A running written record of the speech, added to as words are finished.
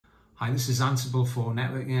Hi, this is Ansible for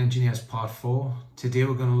Networking Engineers Part 4. Today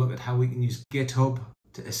we're going to look at how we can use GitHub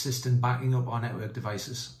to assist in backing up our network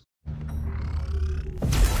devices.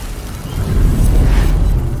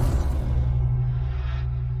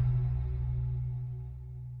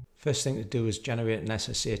 First thing to do is generate an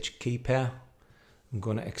SSH Key Pair. I'm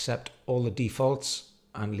going to accept all the defaults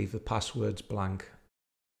and leave the passwords blank.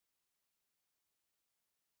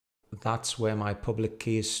 That's where my public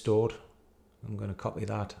key is stored. I'm going to copy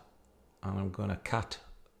that and I'm going to cat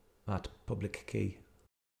that public key.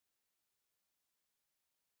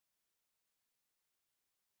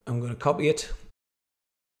 I'm going to copy it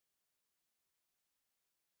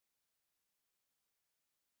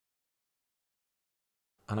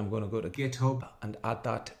and I'm going to go to GitHub and add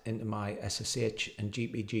that into my SSH and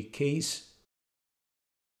GPG keys.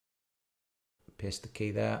 Paste the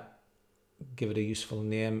key there, give it a useful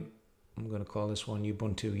name. I'm going to call this one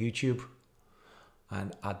Ubuntu YouTube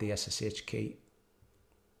and add the SSH key.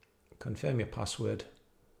 Confirm your password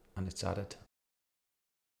and it's added.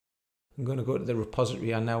 I'm going to go to the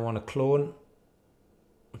repository I now want to clone,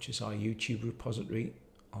 which is our YouTube repository.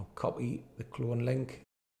 I'll copy the clone link,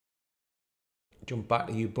 jump back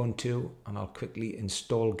to Ubuntu and I'll quickly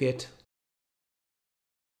install Git.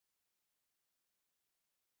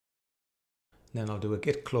 Then I'll do a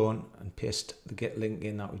git clone and paste the git link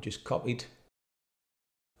in that we just copied.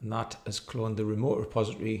 And that has cloned the remote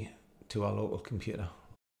repository to our local computer.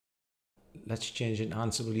 Let's change it to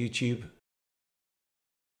Ansible YouTube.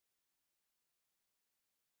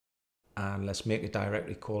 And let's make a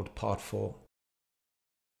directory called Part 4.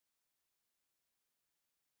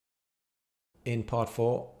 In Part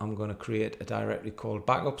 4, I'm going to create a directory called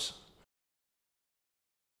Backups.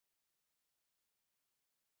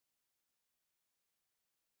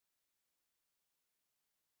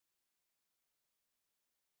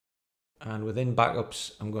 And within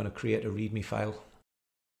Backups, I'm going to create a README file.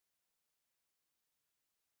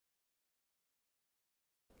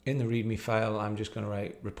 In the README file, I'm just going to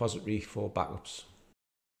write repository for backups.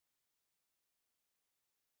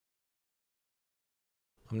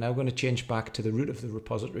 I'm now going to change back to the root of the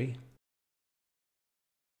repository.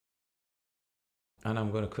 And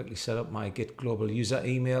I'm going to quickly set up my Git global user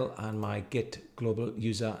email and my Git global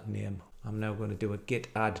user name. I'm now going to do a git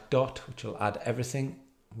add dot, which will add everything.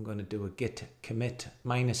 I'm going to do a git commit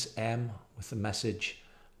 -m with the message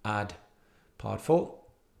add part 4.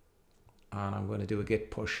 And I'm going to do a git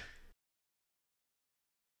push.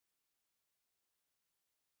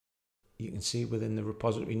 You can see within the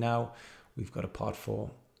repository now, we've got a part 4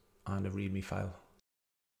 and a README file.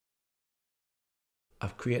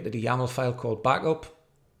 I've created a YAML file called backup.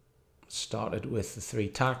 Started with the 3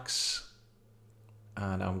 tags.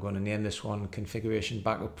 And I'm going to name this one configuration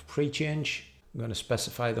backup pre-change. I'm going to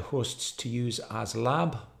specify the hosts to use as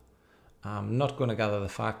lab. I'm not going to gather the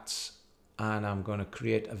facts. And I'm going to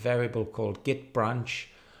create a variable called git branch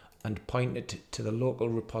and point it to the local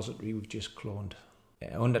repository we've just cloned.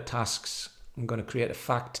 Under tasks, I'm going to create a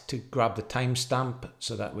fact to grab the timestamp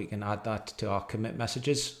so that we can add that to our commit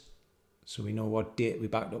messages. So we know what date we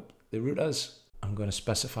backed up the root as. I'm going to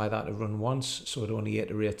specify that to run once, so it only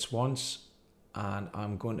iterates once. And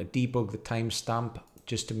I'm going to debug the timestamp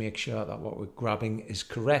just to make sure that what we're grabbing is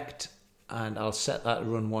correct. And I'll set that to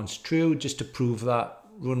run once true just to prove that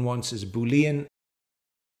run once is Boolean.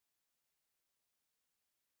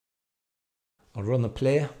 I'll run the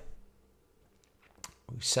play.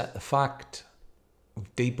 We've set the fact.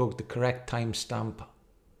 We've debugged the correct timestamp.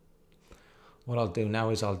 What I'll do now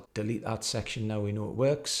is I'll delete that section now we know it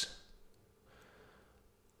works.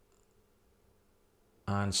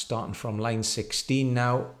 And starting from line 16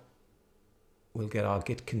 now, we'll get our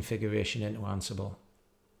Git configuration into Ansible.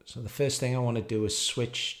 So the first thing I want to do is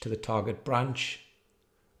switch to the target branch.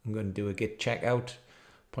 I'm going to do a git checkout,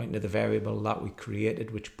 point to the variable that we created,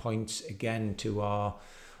 which points again to our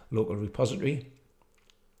local repository.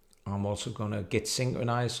 I'm also going to git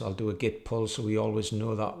synchronize, so I'll do a git pull so we always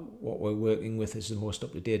know that what we're working with is the most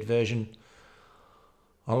up-to-date version.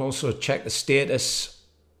 I'll also check the status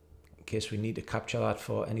in case we need to capture that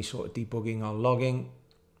for any sort of debugging or logging.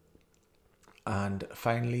 And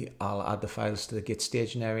finally, I'll add the files to the git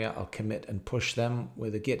staging area. I'll commit and push them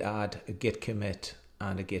with a git add, a git commit,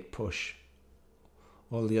 and a git push.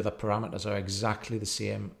 All the other parameters are exactly the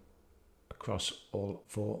same across all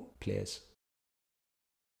 4 plays.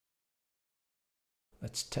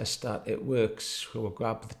 Let's test that it works. We'll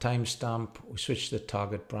grab the timestamp, we switch to the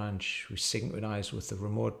target branch, we synchronize with the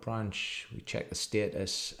remote branch, we check the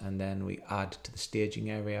status, and then we add to the staging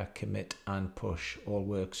area, commit and push. All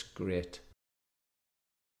works great.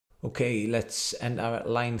 Okay, let's enter at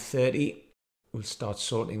line 30. we'll start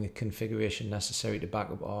sorting the configuration necessary to back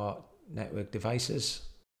up our network devices.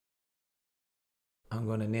 I'm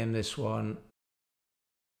going to name this one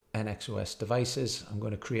NXOS devices. I'm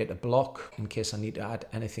going to create a block in case I need to add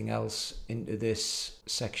anything else into this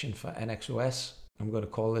section for NXOS. I'm going to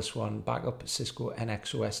call this one backup Cisco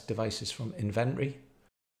NXOS devices from inventory.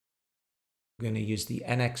 I'm going to use the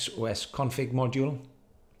NXOS config module.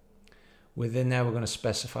 Within there, we're going to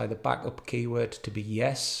specify the backup keyword to be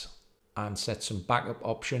yes and set some backup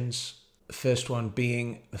options. The first one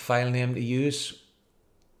being the file name to use.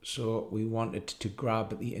 So we wanted to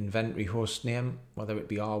grab the inventory host name, whether it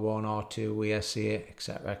be R1, R2, ASA,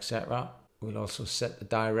 etc., etc. We'll also set the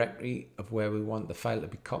directory of where we want the file to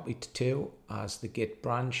be copied to as the Git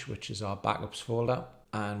branch, which is our backups folder.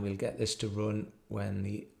 And we'll get this to run when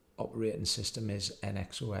the operating system is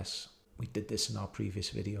NXOS. We did this in our previous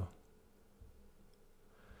video.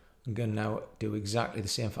 I'm going to now do exactly the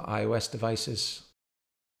same for iOS devices.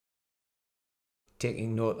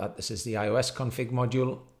 Taking note that this is the iOS config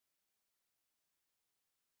module.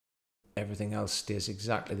 Everything else stays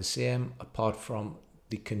exactly the same apart from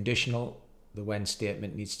the conditional. The when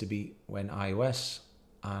statement needs to be when iOS,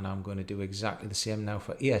 and I'm going to do exactly the same now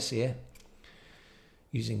for ASA.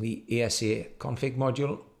 Using the ASA config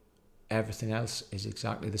module, everything else is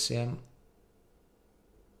exactly the same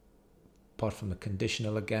apart from the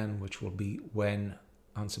conditional again, which will be when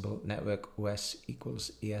Ansible network OS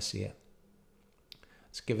equals ASA.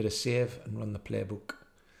 Let's give it a save and run the playbook.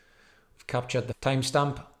 We've captured the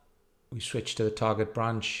timestamp. We switch to the target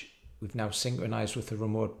branch. We've now synchronized with the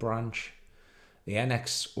remote branch. The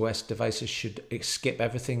NXOS devices should skip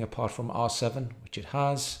everything apart from R7, which it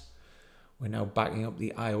has. We're now backing up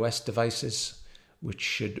the iOS devices, which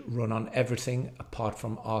should run on everything apart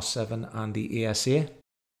from R7 and the ASA.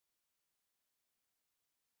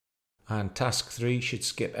 And task 3 should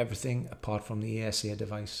skip everything apart from the ASA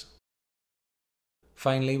device.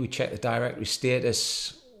 Finally, we check the directory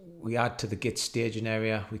status. We add to the Git staging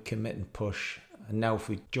area, we commit and push. And now if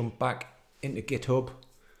we jump back into GitHub,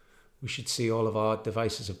 we should see all of our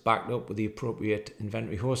devices have backed up with the appropriate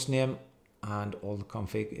inventory host name, and all the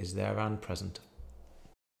config is there and present.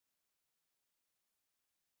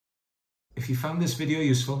 If you found this video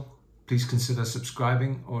useful, please consider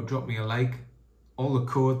subscribing or drop me a like. All the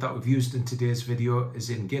code that we've used in today's video is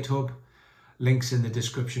in GitHub. Links in the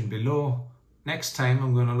description below. Next time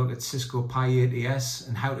I'm going to look at Cisco Pi 8 AS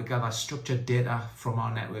and how to gather structured data from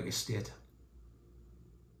our network estate.